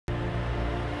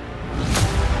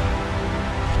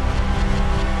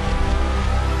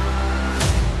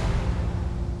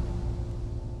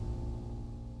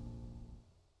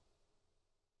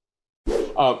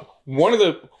One of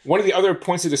the other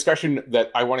points of discussion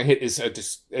that I want to hit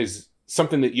is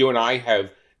something that you and I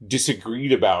have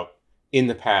disagreed about in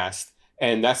the past,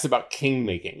 and that's about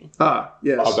kingmaking.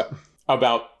 Yes.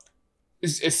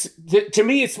 To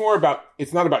me, it's not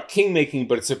about kingmaking,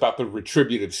 but it's about the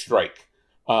retributive strike.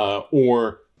 To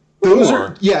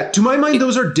my mind,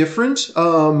 those are different.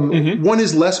 One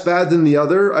is less bad than the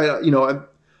other.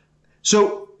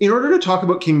 So in order to talk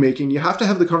about kingmaking, you have to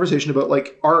have the conversation about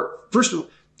first of all,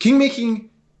 kingmaking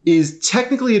is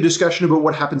technically a discussion about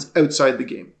what happens outside the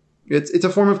game. It's a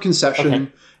form of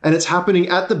concession, and it's happening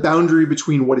at the boundary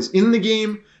between what is in the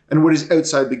game and what is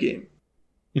outside the game.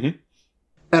 Mm-hmm.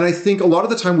 And I think a lot of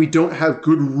the time we don't have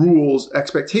good rules,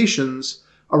 expectations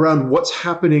around what's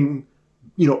happening,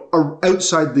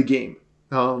 outside the game.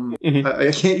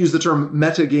 I can't use the term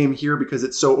meta game here because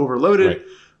it's so overloaded,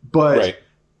 but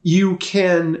you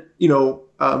can, you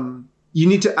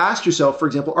need to ask yourself, for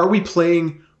example, are we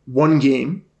playing one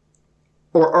game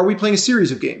or are we playing a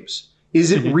series of games?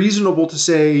 Is it reasonable to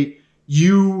say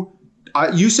you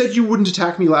said you wouldn't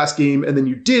attack me last game and then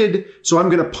you did, so I'm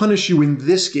going to punish you in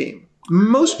this game?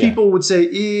 Most people would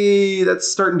say, that's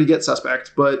starting to get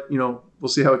suspect, but, we'll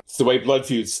see how it's the way blood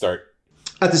feuds start.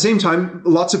 At the same time, a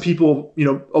lot of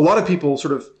people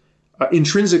sort of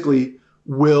intrinsically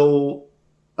will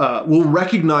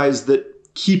recognize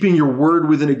that keeping your word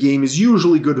within a game is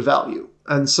usually good value.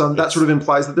 And that sort of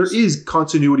implies that there is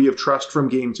continuity of trust from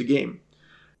game to game,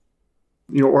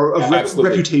 or of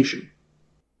reputation.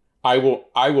 I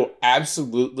will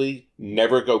absolutely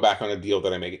never go back on a deal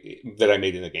that I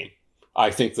made in a game.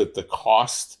 I think that the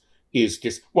cost is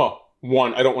just,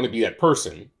 one, I don't want to be that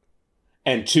person.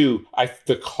 And two,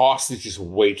 the cost is just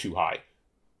way too high.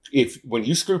 When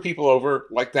you screw people over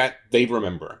like that, they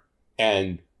remember,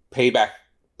 and payback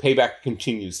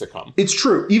continues to come. It's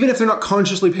true. Even if they're not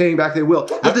consciously paying back, they will.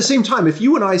 At the same time, if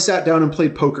you and I sat down and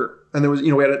played poker, and there was, we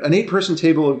had an 8-person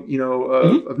table of,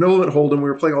 of Nobleman Hold'em, we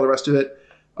were playing all the rest of it.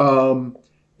 And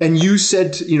you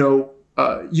said,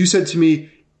 to me,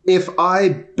 if I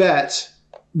bet,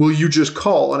 will you just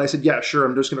call? And I said, yeah, sure.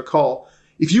 I'm just going to call.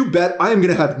 If you bet, I am going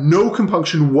to have no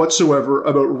compunction whatsoever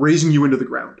about raising you into the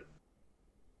ground.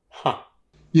 Huh.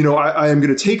 I am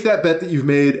going to take that bet that you've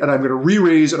made and I'm going to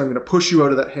re-raise and I'm going to push you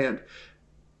out of that hand.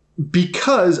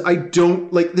 Because I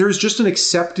don't there's just an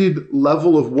accepted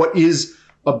level of what is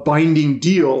a binding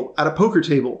deal at a poker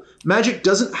table. Magic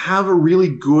doesn't have a really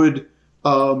good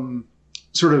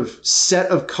sort of set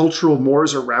of cultural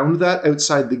mores around that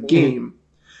outside the game.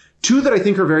 Two that I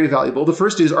think are very valuable. The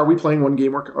first is, are we playing one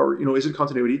game or is it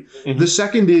continuity? The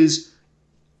second is,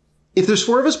 if there's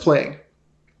 4 of us playing,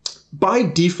 by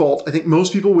default, I think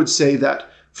most people would say that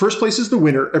first place is the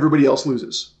winner, everybody else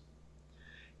loses.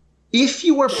 If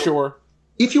you are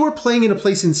playing in a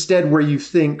place instead where you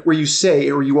say,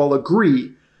 or you all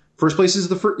agree, first place is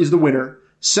the winner,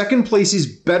 second place is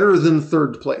better than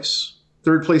third place.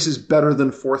 Third place is better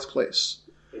than fourth place.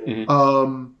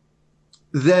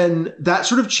 Then that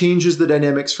sort of changes the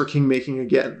dynamics for kingmaking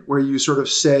again, where you sort of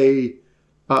say,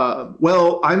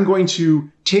 I'm going to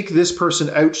take this person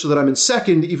out so that I'm in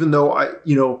second, even though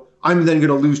I'm then going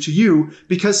to lose to you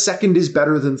because second is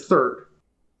better than third.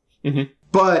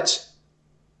 But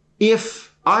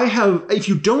if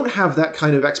you don't have that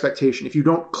kind of expectation, if you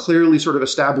don't clearly sort of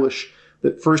establish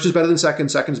that first is better than second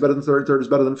is better than third is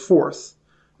better than fourth,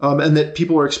 and that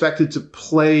people are expected to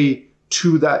play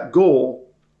to that goal,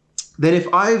 then if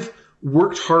I've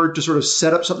worked hard to sort of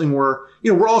set up something where,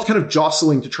 we're all kind of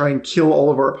jostling to try and kill all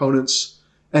of our opponents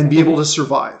and be able to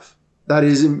survive. That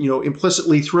is,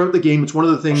 implicitly throughout the game, it's one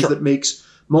of the things that makes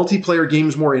multiplayer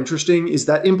games more interesting, is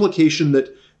that implication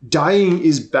that dying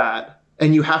is bad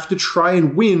and you have to try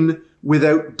and win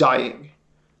without dying.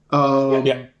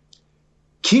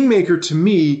 Kingmaker, to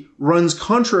me, runs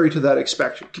contrary to that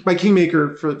expectation. By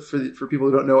Kingmaker, for people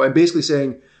who don't know, I'm basically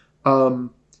saying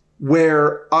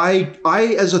where I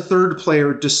as a third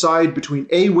player decide between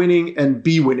A winning and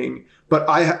B winning, but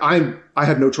I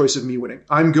have no choice of me winning.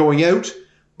 I'm going out,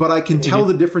 but I can tell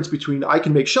the difference between I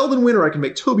can make Sheldon win or I can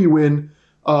make Toby win.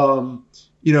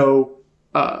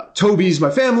 Toby's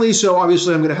my family, so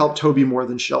obviously I'm going to help Toby more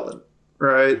than Sheldon,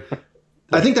 right?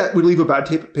 I think that would leave a bad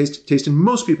taste in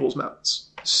most people's mouths.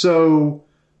 So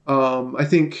I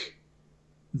think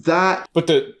that. But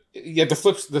the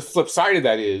flip side of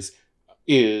that is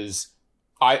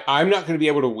I'm not going to be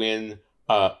able to win,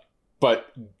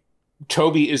 but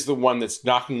Toby is the one that's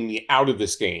knocking me out of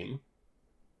this game.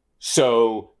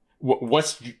 So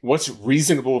what's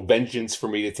reasonable vengeance for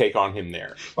me to take on him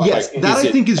there? Yes,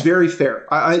 I think is very fair.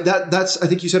 That's I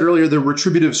think you said earlier, the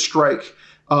retributive strike.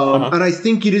 And I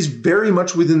think it is very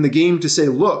much within the game to say,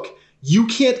 look, you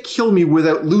can't kill me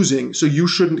without losing, so you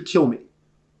shouldn't kill me.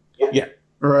 Yeah.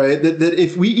 All right. That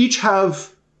if we each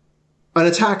have an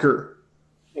attacker,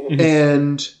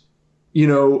 and we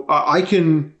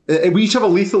each have a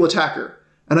lethal attacker,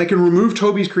 and I can remove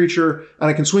Toby's creature, and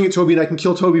I can swing at Toby, and I can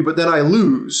kill Toby, but then I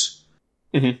lose.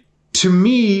 To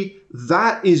me,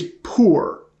 that is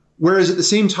poor. Whereas at the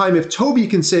same time, if Toby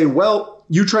can say, well,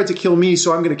 you tried to kill me,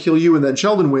 so I'm going to kill you, and then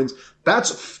Sheldon wins,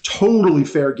 that's totally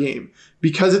fair game,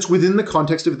 because it's within the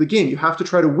context of the game. You have to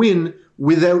try to win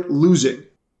without losing.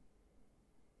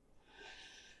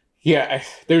 Yeah,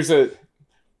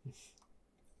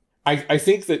 I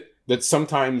think that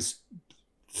sometimes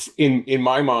in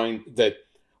my mind that,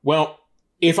 well,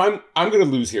 if I'm going to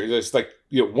lose here, there's like,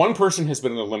 one person has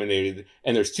been eliminated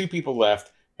and there's two people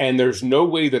left, and there's no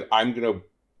way that I'm going to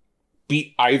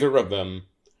beat either of them,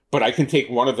 but I can take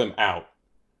one of them out.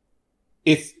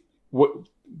 It's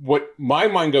what my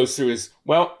mind goes through is,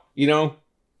 well,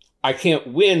 I can't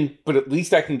win, but at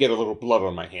least I can get a little blood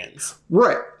on my hands.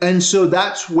 Right. And so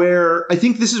that's where I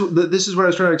think this is what I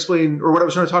was trying to explain, or what I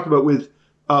was trying to talk about with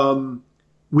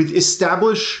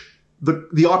establish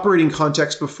the operating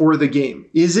context before the game.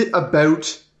 Is it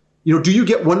about, do you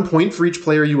get 1 point for each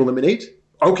player you eliminate?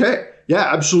 Okay.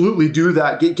 Yeah, absolutely do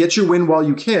that. Get your win while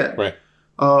you can. Right.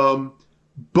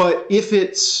 But if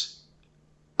it's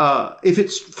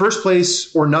first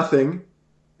place or nothing,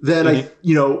 then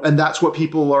and that's what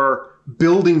people are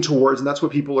building towards, and that's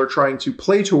what people are trying to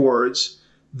play towards,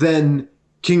 then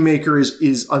Kingmaker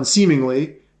is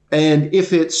unseemingly. And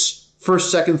if it's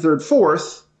first, second, third,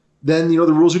 fourth, then the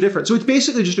rules are different. So it's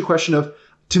basically just a question of,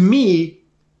 to me,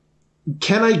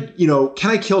 can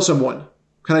I kill someone?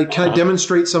 Can I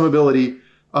demonstrate some ability?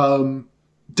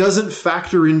 Doesn't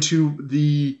factor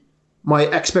into my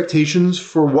expectations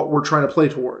for what we're trying to play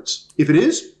towards. If it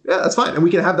is, yeah, that's fine, and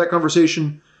we can have that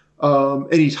conversation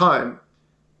anytime.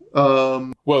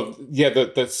 Well, yeah,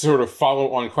 the sort of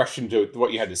follow-on question to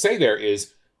what you had to say there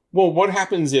is, well, what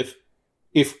happens if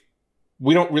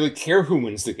we don't really care who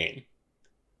wins the game,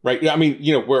 right? I mean,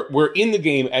 we're in the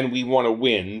game and we want to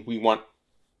win. We want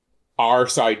our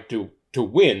side to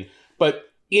win. But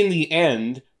in the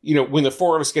end, when the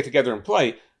four of us get together and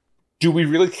play, do we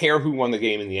really care who won the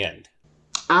game in the end?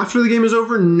 After the game is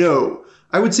over, no.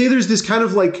 I would say there's this kind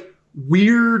of like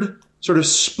weird sort of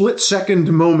split-second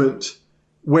moment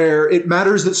where it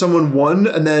matters that someone won,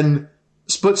 and then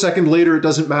split second later it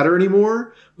doesn't matter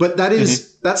anymore. But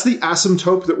that's the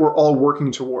asymptote that we're all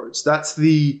working towards. That's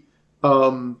the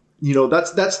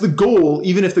that's the goal,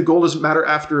 even if the goal doesn't matter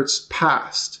after it's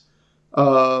passed.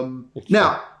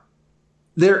 Now,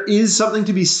 there is something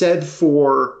to be said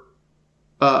for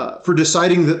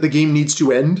deciding that the game needs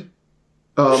to end.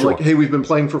 Sure. Like, hey, we've been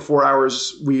playing for 4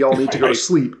 hours. We all need to go to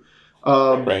sleep.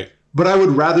 Right. But I would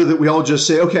rather that we all just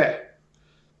say, okay,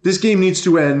 this game needs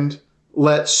to end.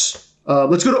 Let's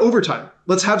go to overtime.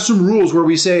 Let's have some rules where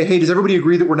we say, hey, does everybody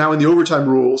agree that we're now in the overtime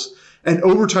rules? And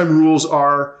overtime rules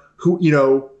are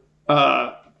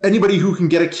anybody who can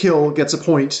get a kill gets a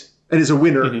point and is a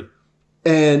winner,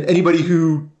 and anybody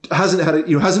who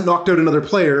hasn't knocked out another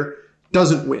player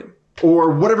doesn't win,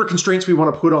 or whatever constraints we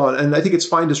want to put on. And I think it's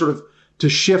fine to sort of to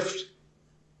shift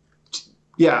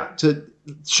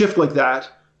like that.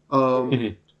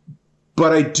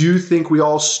 But I do think we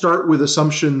all start with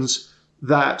assumptions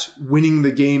that winning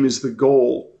the game is the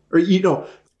goal, or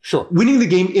sure, winning the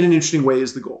game in an interesting way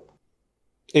is the goal.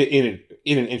 In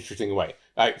an interesting way,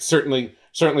 certainly,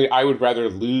 I would rather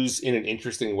lose in an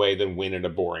interesting way than win in a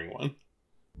boring one.